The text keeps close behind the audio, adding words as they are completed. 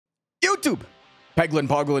YouTube. Peglin,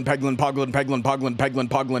 Poglin, Peglin, Poglin, Peglin, Poglin, Peglin,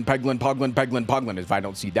 Poglin, Peglin, Poglin, Peglin, Poglin. If I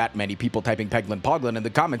don't see that many people typing Peglin, Poglin in the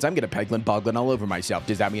comments, I'm going to Peglin, Poglin all over myself.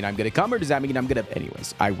 Does that mean I'm going to come, or does that mean I'm going to...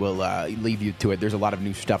 Anyways, I will leave you to it. There's a lot of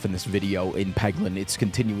new stuff in this video in Peglin. It's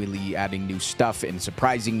continually adding new stuff and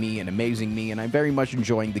surprising me and amazing me, and I'm very much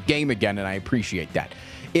enjoying the game again, and I appreciate that.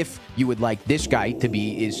 If you would like this guy to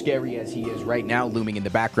be as scary as he is right now, looming in the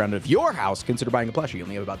background of your house, consider buying a plushie. You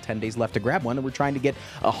only have about 10 days left to grab one, and we're trying to get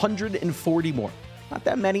 140 more. Not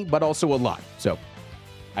that many, but also a lot. So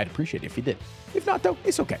I'd appreciate it if you did. If not, though,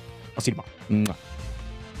 it's okay. I'll see you tomorrow. Mwah.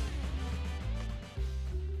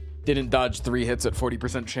 Didn't dodge 3 hits at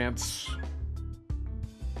 40% chance.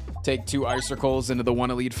 Take 2 icicles into the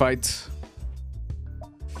 1 elite fight.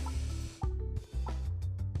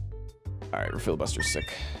 All right, we're filibuster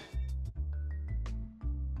sick.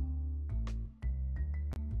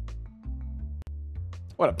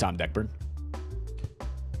 What up, Tom Deckburn?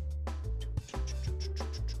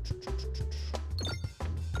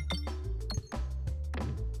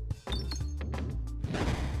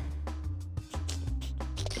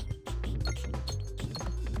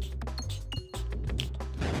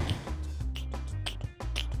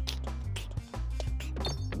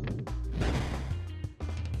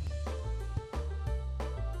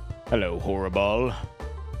 Hello, horrible.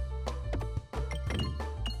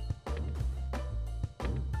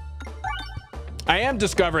 I am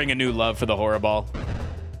discovering a new love for the horrible.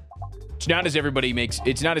 It's not as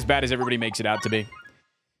it's not as bad as everybody makes it out to be.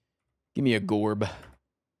 Give me a Gorb.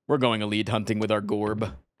 We're going elite hunting with our Gorb.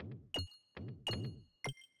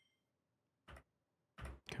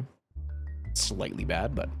 Okay. Slightly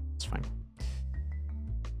bad, but it's fine.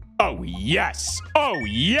 Oh, yes. Oh,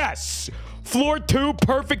 yes. Floor 2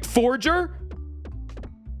 perfect forger?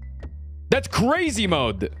 That's crazy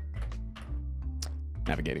mode.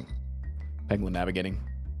 Navigating. Peglin navigating.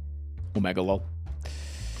 Omega lol.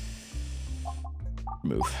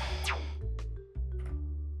 Move.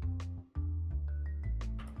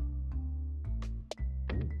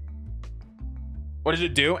 What does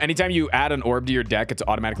it do? Anytime you add an orb to your deck, it's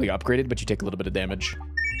automatically upgraded, but you take a little bit of damage.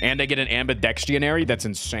 And I get an ambidextrionary? That's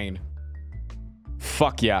insane.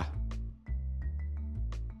 Fuck yeah.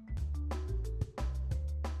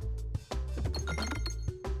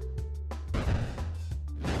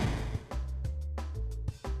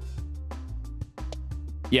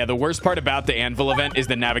 Yeah, the worst part about the Anvil event is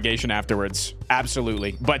the navigation afterwards.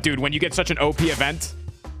 Absolutely. But dude, when you get such an OP event,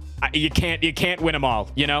 you can't win them all,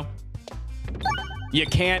 you know? You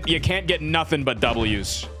can't get nothing but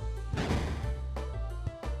W's.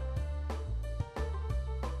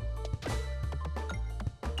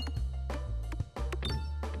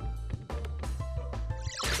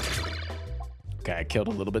 Okay, I killed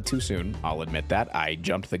a little bit too soon. I'll admit that. I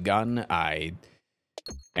jumped the gun. I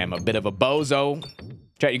am a bit of a bozo.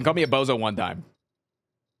 Chat, you can call me a bozo one time.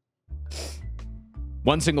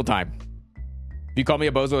 One single time. If you call me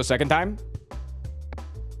a bozo a second time,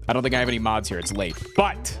 I don't think I have any mods here. It's late.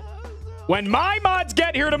 But when my mods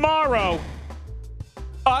get here tomorrow,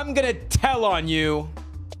 I'm going to tell on you.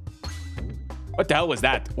 What the hell was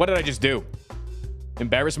that? What did I just do?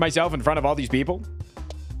 Embarrass myself in front of all these people?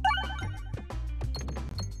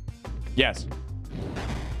 Yes.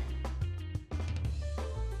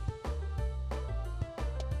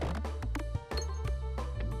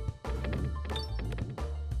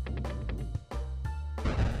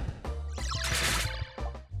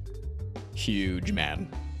 Huge, man.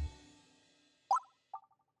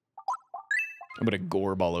 I'm gonna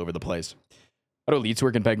Gorb all over the place. How do elites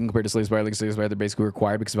work in Peglin compared to slaves by like slaves by they're basically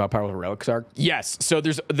required because of how powerful relics are? Yes. So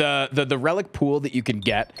there's the relic pool that you can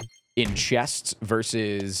get in chests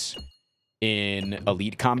versus in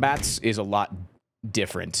elite combats is a lot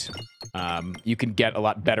different. You can get a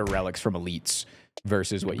lot better relics from elites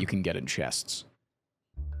versus what you can get in chests.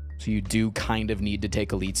 So you do kind of need to take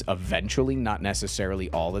elites eventually, not necessarily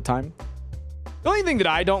all the time. The only thing that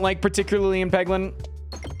I don't like particularly in Peglin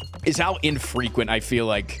is how infrequent I feel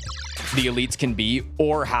like the elites can be,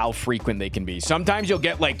 or how frequent they can be. Sometimes you'll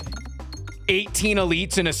get like 18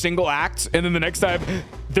 elites in a single act, and then the next time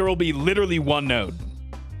there will be literally one node.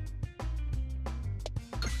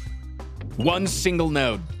 One single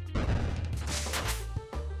node.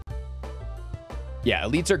 Yeah,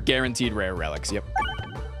 elites are guaranteed rare relics. Yep.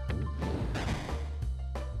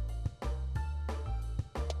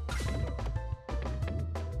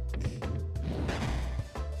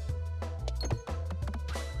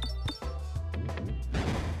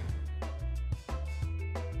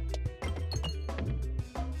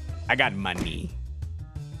 I got money.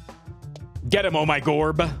 Get him, oh my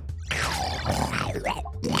Gorb.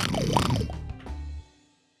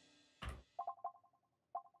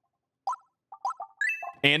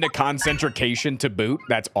 and a concentrication to boot.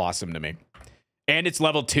 That's awesome to me. And it's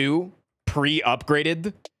level 2,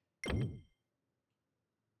 pre-upgraded.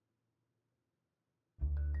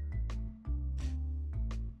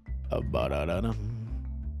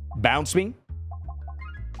 Bounce me.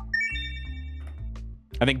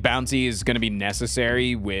 I think bouncy is going to be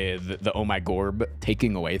necessary with the Oh My Gorb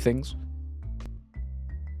taking away things.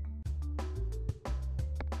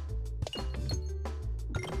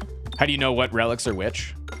 How do you know what relics are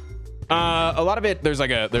which? A lot of it, there's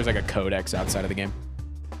like a codex outside of the game.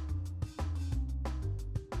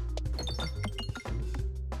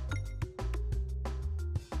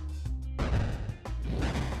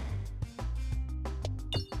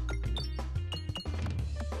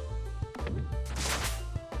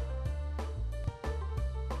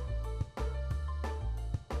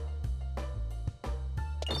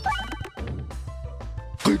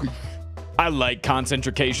 I like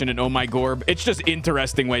concentrication and Oh My Gorb. It's just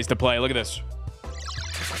interesting ways to play. Look at this.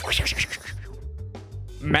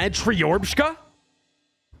 Matryorbshka?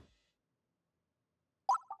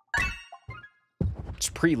 It's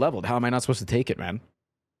pre-leveled. How am I not supposed to take it, man?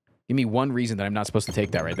 Give me one reason that I'm not supposed to take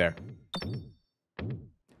that right there.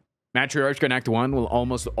 Matryorbshka in Act 1 will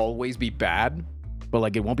almost always be bad, but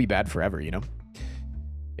like it won't be bad forever, you know?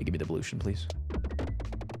 Hey, give me the evolution, please.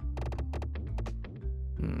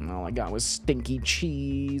 All I got was stinky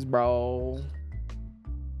cheese, bro.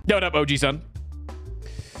 Yo, what up, OG son?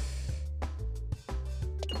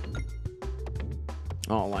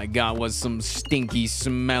 All I got was some stinky,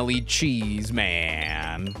 smelly cheese,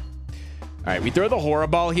 man. All right, we throw the horror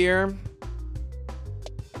ball here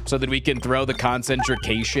so that we can throw the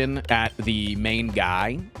concentrication at the main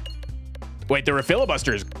guy. Wait, the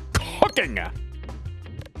refilibuster is cooking.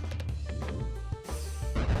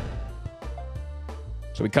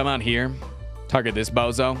 So we come out here, target this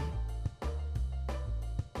bozo.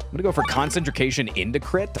 I'm gonna go for concentrication into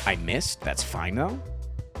crit. I missed. That's fine though.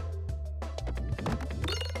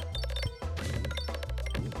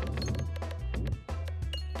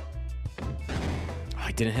 Oh,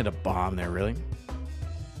 I didn't hit a bomb there, really?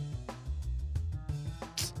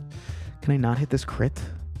 Can I not hit this crit?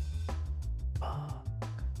 Fuck.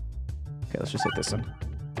 Okay, let's just hit this one.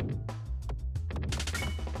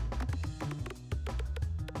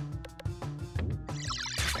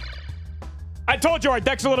 I told you our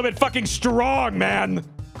deck's a little bit fucking strong, man.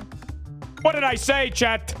 What did I say,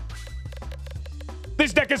 chat?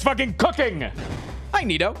 This deck is fucking cooking. Hi,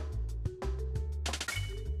 Nito.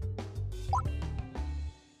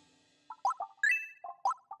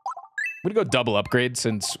 I'm gonna go double upgrade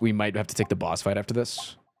since we might have to take the boss fight after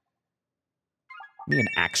this. Me and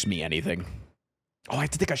axe me anything. Oh, I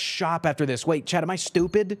have to take a shop after this. Wait, chat, am I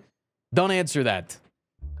stupid? Don't answer that.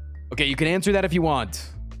 Okay, you can answer that if you want.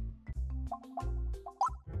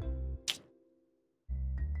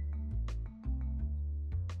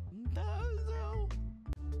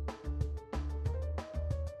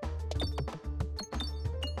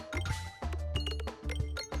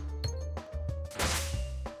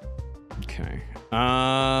 Okay.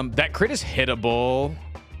 That crit is hittable.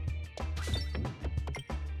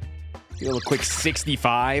 Do a quick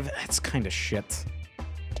 65. That's kind of shit.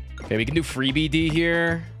 Okay, we can do free BD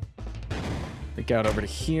here. Pick out over to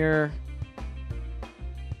here.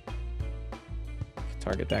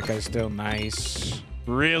 Target that guy still. Nice.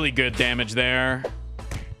 Really good damage there.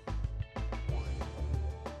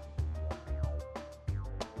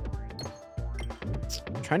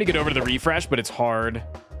 Trying to get over to the refresh, but it's hard.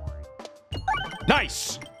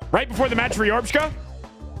 Nice! Right before the match for Yorbska.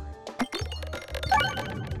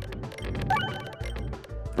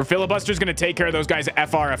 Filibuster's going to take care of those guys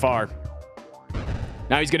FR.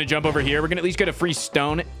 Now he's going to jump over here. We're going to at least get a free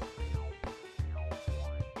stone.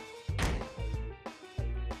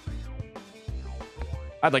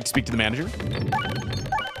 I'd like to speak to the manager.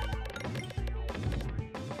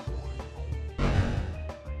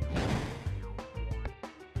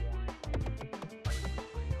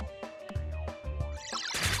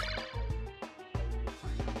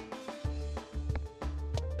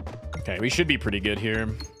 Okay, we should be pretty good here.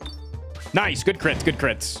 Nice, good crits, good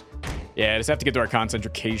crits. Yeah, just have to get to our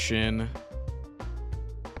concentrication.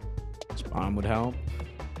 This bomb would help.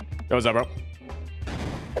 Yo, what's up, bro?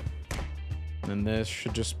 And this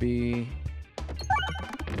should just be...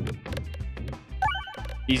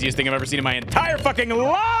 easiest thing I've ever seen in my entire fucking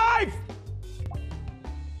life!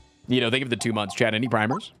 You know, think of the 2 months. Chat, any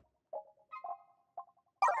primers?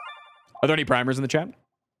 Are there any primers in the chat?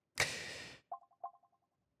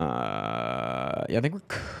 Yeah, I think we're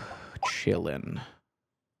chilling.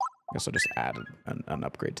 I guess I'll just add an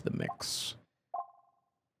upgrade to the mix.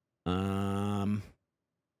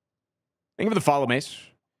 Think of the follow mace.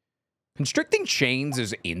 Constricting chains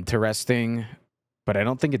is interesting, but I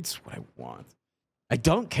don't think it's what I want. I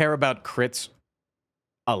don't care about crits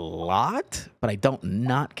a lot, but I don't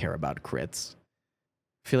not care about crits.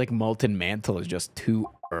 I feel like Molten Mantle is just too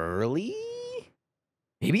early.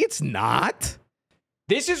 Maybe it's not.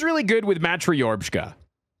 This is really good with Matryorbshka.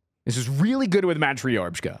 This is really good with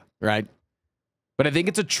Matryorbshka, right? But I think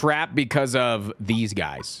it's a trap because of these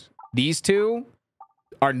guys. These two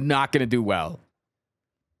are not going to do well.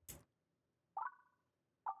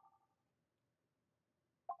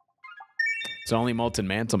 It's only Molten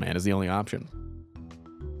Mantle, man, is the only option.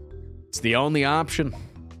 It's the only option.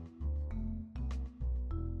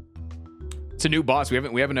 It's a new boss. We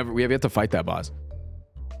have yet to fight that boss.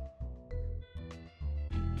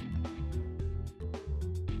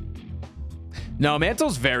 No,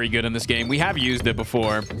 Mantle's very good in this game. We have used it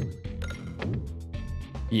before.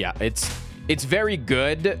 Yeah, it's very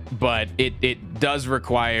good, but it does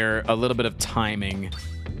require a little bit of timing.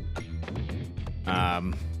 A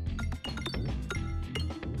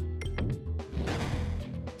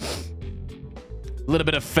little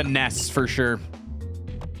bit of finesse for sure.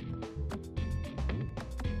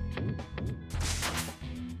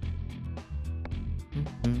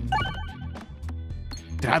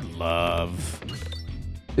 Dude, I love...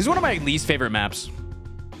 This is one of my least favorite maps.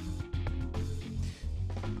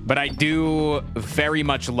 But I do very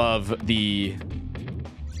much love the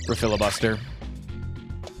Refilibuster.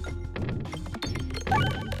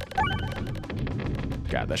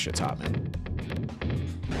 God, that shit's hot, man.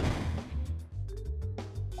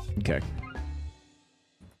 Okay.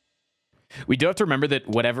 We do have to remember that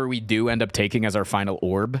whatever we do end up taking as our final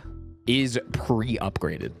orb is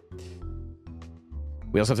pre-upgraded.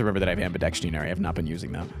 We also have to remember that I have Ambidextrionary. I have not been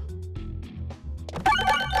using that.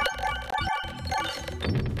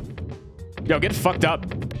 Yo, get fucked up.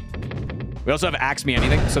 We also have Axe Me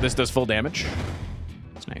Anything, so this does full damage.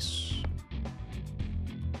 That's nice.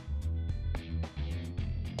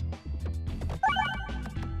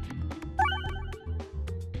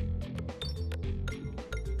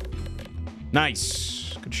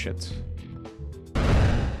 Nice. Good shit.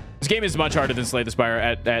 This game is much harder than Slay the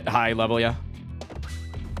Spire at high level, yeah.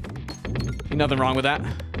 Ain't nothing wrong with that.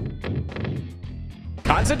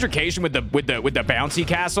 Concentration with the bouncy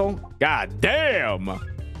castle. God damn.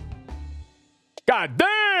 God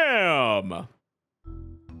damn.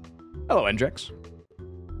 Hello, Endrex.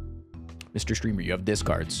 Mr. Streamer, you have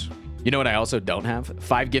discards. You know what I also don't have?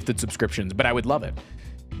 5 gifted subscriptions, but I would love it.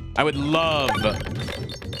 I would love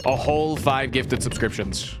a whole 5 gifted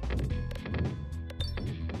subscriptions.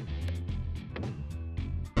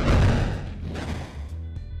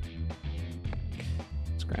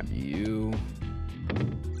 Let's grab you.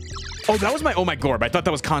 Oh, that was my... Oh, my Gorb. I thought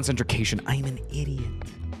that was concentration. I'm an idiot.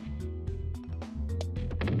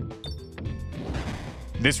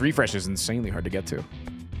 This refresh is insanely hard to get to.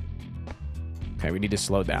 Okay, we need to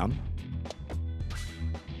slow down.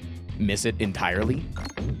 Miss it entirely.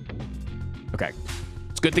 Okay.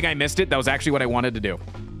 It's a good thing I missed it. That was actually what I wanted to do.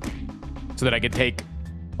 So that I could take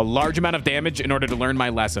a large amount of damage in order to learn my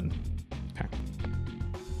lesson. Okay.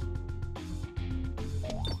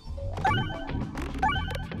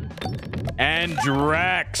 And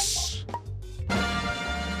Drex.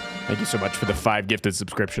 Thank you so much for the 5 gifted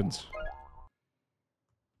subscriptions.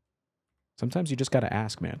 Sometimes you just gotta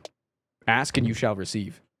ask, man. Ask and you shall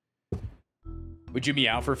receive. Would you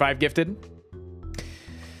meow for 5 gifted?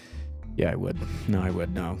 Yeah, I would. No, I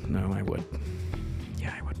would. No, I would.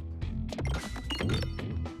 Yeah, I would.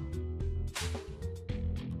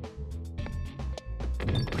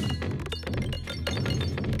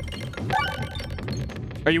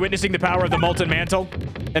 Are you witnessing the power of the Molten Mantle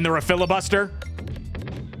and the Refilibuster?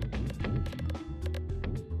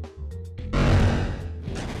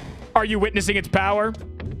 Are you witnessing its power?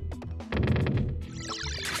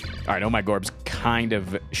 All right, oh my Gorb's kind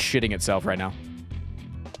of shitting itself right now.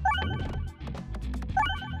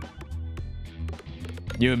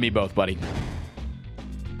 You and me both, buddy.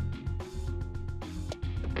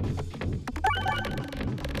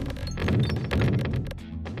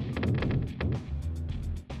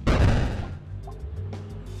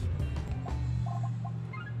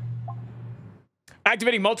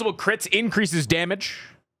 Activating multiple crits increases damage.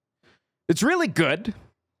 It's really good.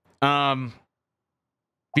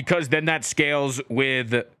 Because then that scales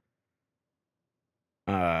with...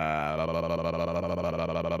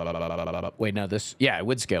 wait, no, this... Yeah, it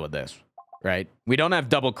would scale with this, right? We don't have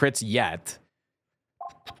double crits yet.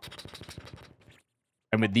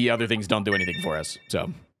 And with the other things don't do anything for us,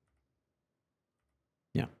 so...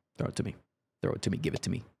 Yeah, throw it to me. Throw it to me, give it to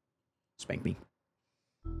me. Spank me.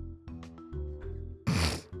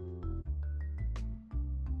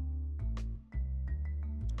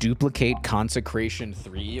 Duplicate Consecration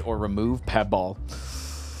 3 or remove Peb Ball.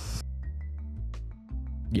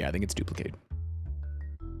 Yeah, I think it's duplicate.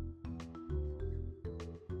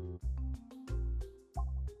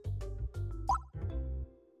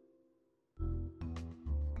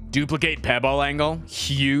 Duplicate Peb Ball angle.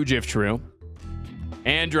 Huge if true.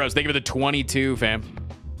 Andros, thank you for the 22, fam.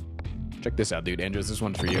 Check this out, dude. Andros, this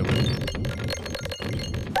one's for you.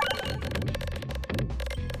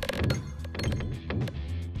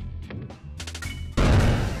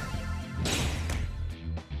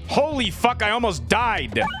 Holy fuck, I almost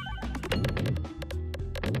died.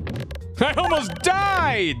 I almost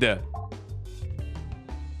died.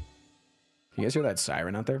 You guys hear that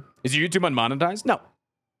siren out there? Is your YouTube unmonetized? No.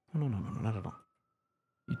 No, not at all.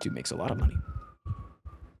 YouTube makes a lot of money.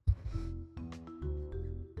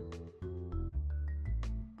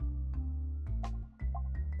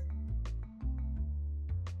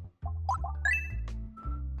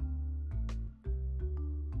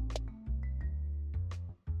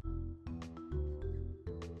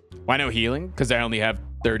 Why no healing? Because I only have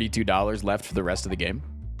 $32 left for the rest of the game.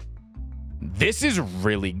 This is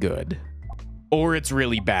really good. Or it's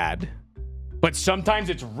really bad. But sometimes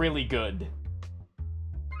it's really good.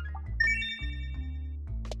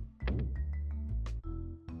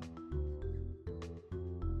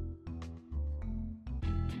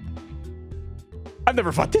 I've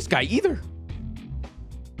never fought this guy either.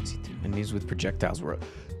 Enemies with projectiles were...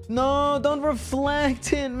 No, don't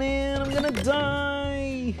reflect it, man. I'm gonna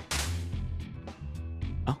die.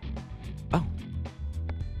 Oh.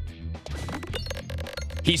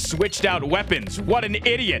 He switched out weapons. What an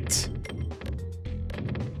idiot.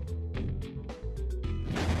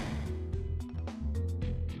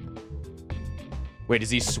 Wait, does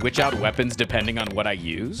he switch out weapons depending on what I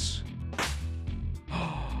use?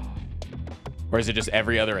 Or is it just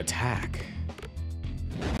every other attack?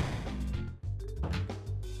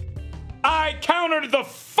 I countered the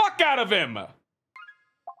fuck out of him! I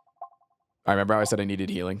remember how I said I needed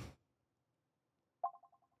healing.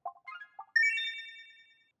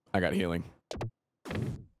 I got healing.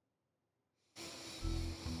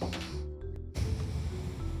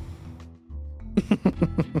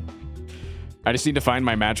 I just need to find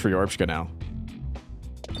my match for Yorpshka now.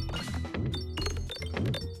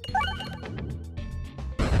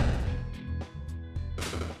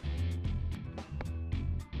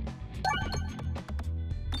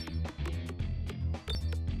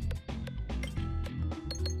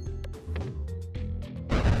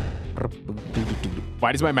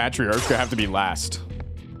 Why does my matriarch have to be last?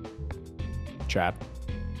 Chat.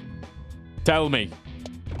 Tell me.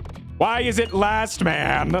 Why is it last,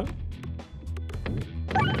 man?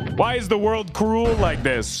 Why is the world cruel like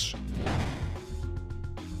this?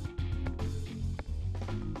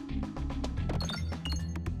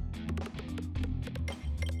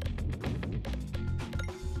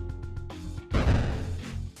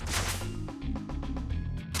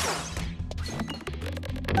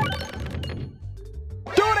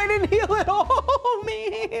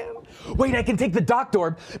 Wait, I can take the Doctor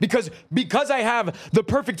Orb because I have the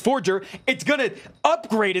perfect forger, it's gonna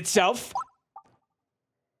upgrade itself.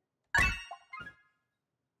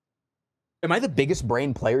 Am I the biggest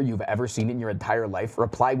brain player you've ever seen in your entire life?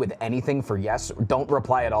 Reply with anything for yes. Don't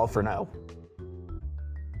reply at all for no.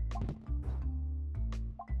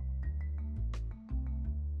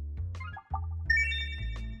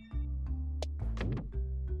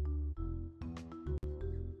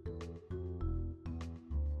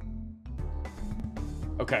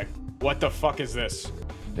 Okay, what the fuck is this?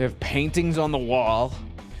 They have paintings on the wall.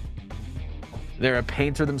 They're a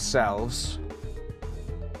painter themselves.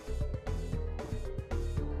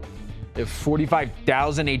 They have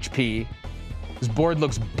 45,000 HP. This board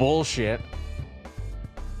looks bullshit.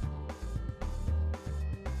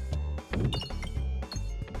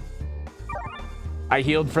 I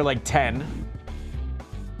healed for like 10.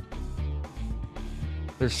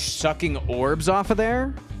 They're sucking orbs off of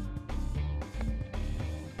there?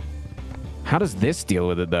 How does this deal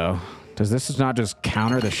with it, though? Does this not just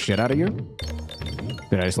counter the shit out of you?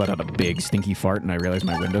 Did I just let out a big stinky fart and I realized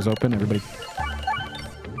my window's open? Everybody...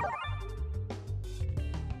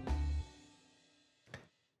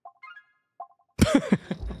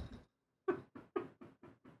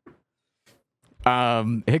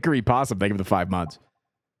 Hickory Possum, thank you for the 5 months.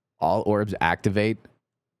 All orbs activate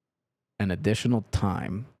an additional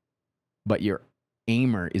time, but your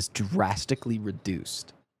aimer is drastically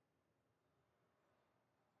reduced.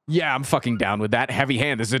 Yeah, I'm fucking down with that. Heavy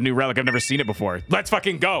hand. This is a new relic. I've never seen it before. Let's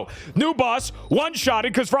fucking go. New boss,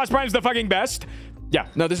 one-shotted because frostprime's the fucking best. Yeah,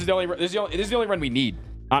 no, this is the only run we need,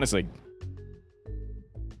 honestly.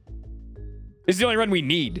 This is the only run we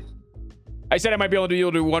need. I said I might be able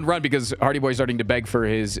to do one run because Hardy Boy's starting to beg for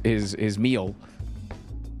his meal.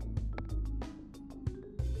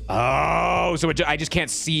 Oh, so I just can't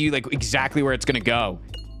see like exactly where it's gonna go.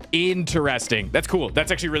 Interesting. That's cool.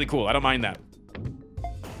 That's actually really cool. I don't mind that.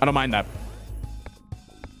 I don't mind that.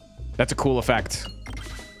 That's a cool effect.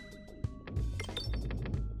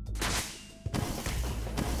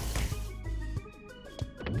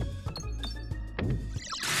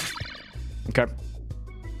 Okay.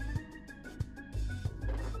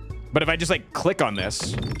 But if I just like click on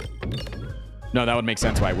this, no, that would make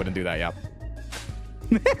sense why I wouldn't do that. Yeah.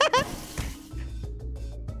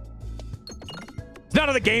 It's not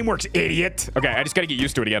how the game works, idiot. Okay, I just gotta get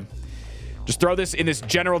used to it again. Just throw this in this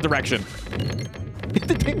general direction.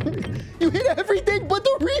 You hit everything but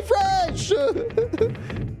the refresh.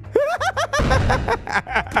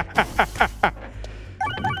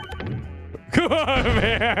 Come on,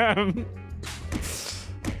 man.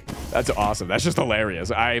 That's awesome. That's just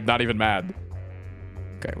hilarious. I'm not even mad.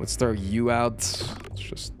 Okay, let's throw you out. It's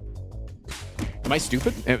just... Am I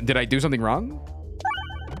stupid? Did I do something wrong?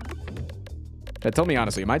 Tell me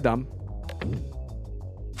honestly, am I dumb?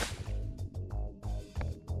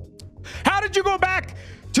 How did you go back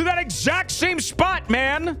to that exact same spot,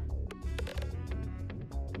 man?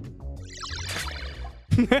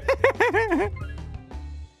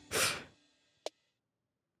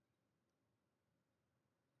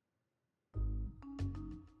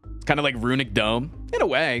 It's kind of like Runic Dome, in a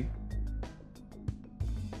way.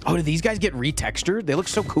 Oh, do these guys get retextured? They look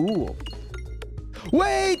so cool.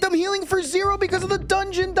 Wait, I'm healing for 0 because of the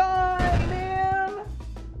dungeon die, man.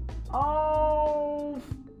 Oh,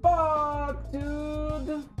 fuck,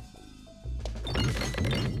 dude.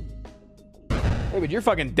 Hey, but you're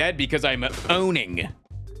fucking dead because I'm owning.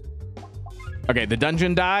 Okay, the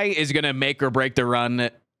dungeon die is going to make or break the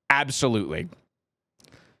run. Absolutely.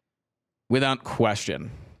 Without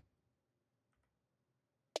question.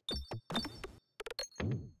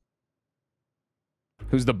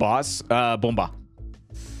 Who's the boss? Bomba.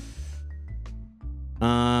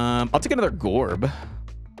 I'll take another Gorb.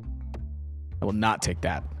 I will not take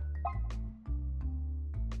that.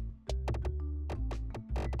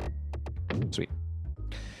 Sweet.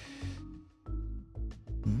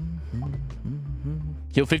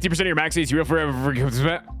 Heal 50% of your max AC real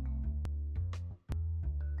forever.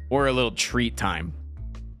 Or a little treat time.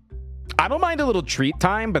 I don't mind a little treat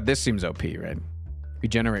time, but this seems OP, right?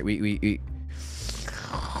 Regenerate. We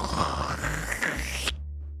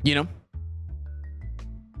you know?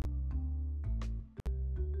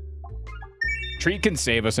 Treat can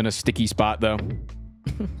save us in a sticky spot, though.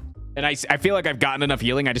 And I feel like I've gotten enough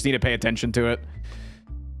healing. I just need to pay attention to it.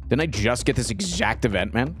 Didn't I just get this exact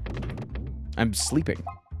event, man? I'm sleeping.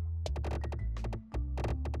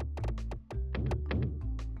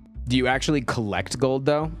 Do you actually collect gold,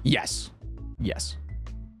 though? Yes. Yes.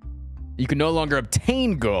 You can no longer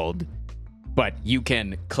obtain gold, but you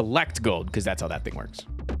can collect gold, because that's how that thing works.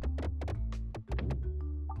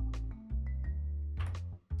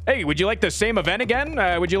 Hey, would you like the same event again?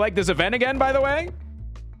 Would you like this event again, by the way?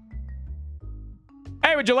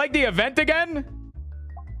 Hey, would you like the event again?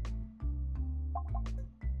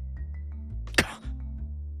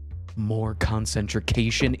 More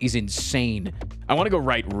concentration is insane. I want to go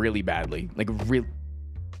right really badly. Like, real.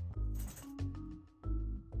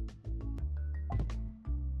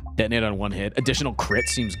 Detonate on one hit. Additional crit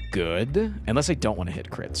seems good. Unless I don't want to hit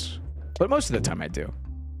crits. But most of the time I do.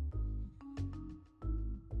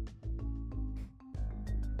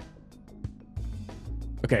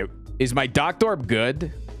 Okay, is my Doctor Orb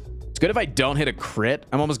good? It's good if I don't hit a crit.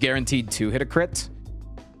 I'm almost guaranteed to hit a crit.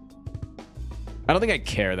 I don't think I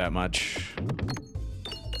care that much.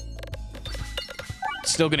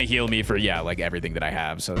 Still gonna heal me for, yeah, like everything that I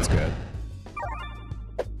have, so that's good.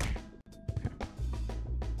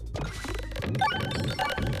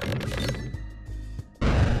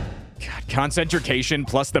 God, concentration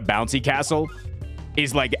plus the bouncy castle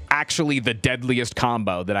is like actually the deadliest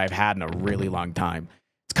combo that I've had in a really long time.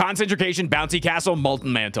 It's concentration, bouncy castle,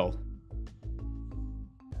 molten mantle.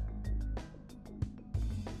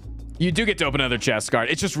 You do get to open another chest card.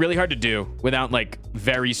 It's just really hard to do without like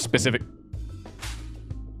very specific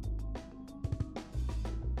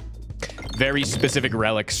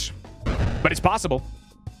relics. But it's possible.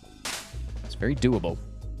 It's very doable.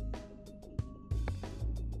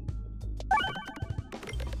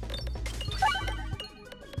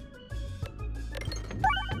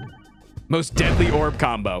 Most deadly orb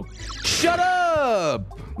combo. Shut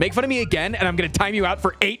up! Make fun of me again, and I'm gonna time you out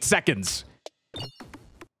for 8 seconds.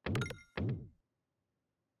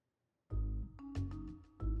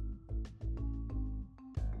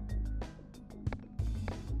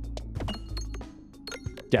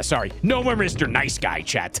 Yeah, sorry. No more Mr. Nice Guy,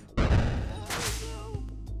 chat.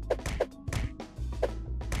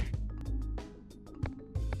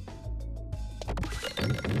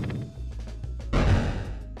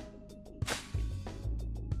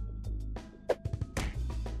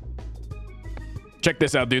 Check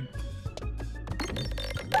this out, dude.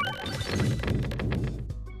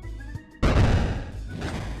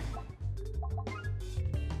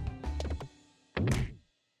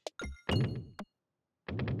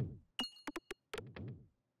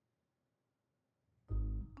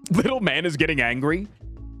 Little man is getting angry?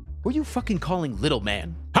 Who are you fucking calling little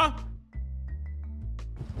man? Huh?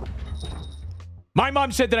 My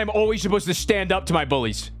mom said that I'm always supposed to stand up to my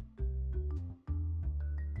bullies.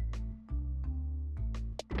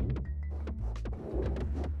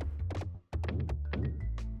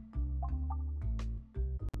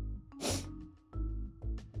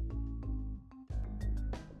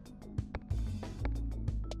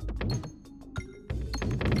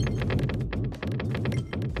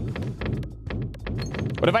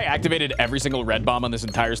 What if I activated every single red bomb on this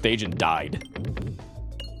entire stage and died?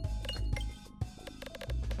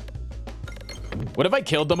 What if I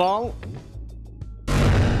killed them all?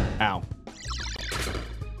 Ow.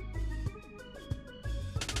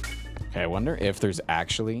 Okay, I wonder if there's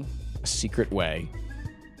actually a secret way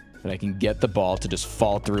that I can get the ball to just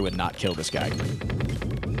fall through and not kill this guy.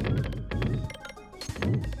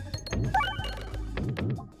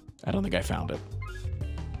 I don't think I found it.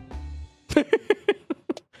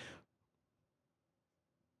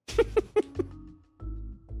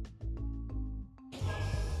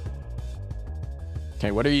 Okay,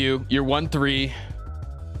 what are you? You're 1-3.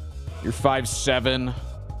 You're 5-7.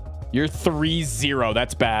 You're 3-0.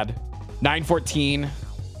 That's bad. 9-14.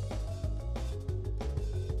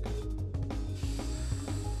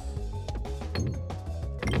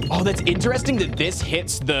 Oh, that's interesting that this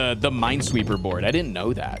hits the Minesweeper board. I didn't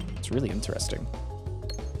know that. It's really interesting.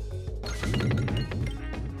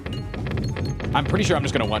 I'm pretty sure I'm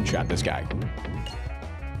just going to one-shot this guy.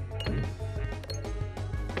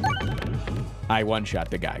 I one-shot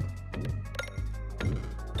the guy.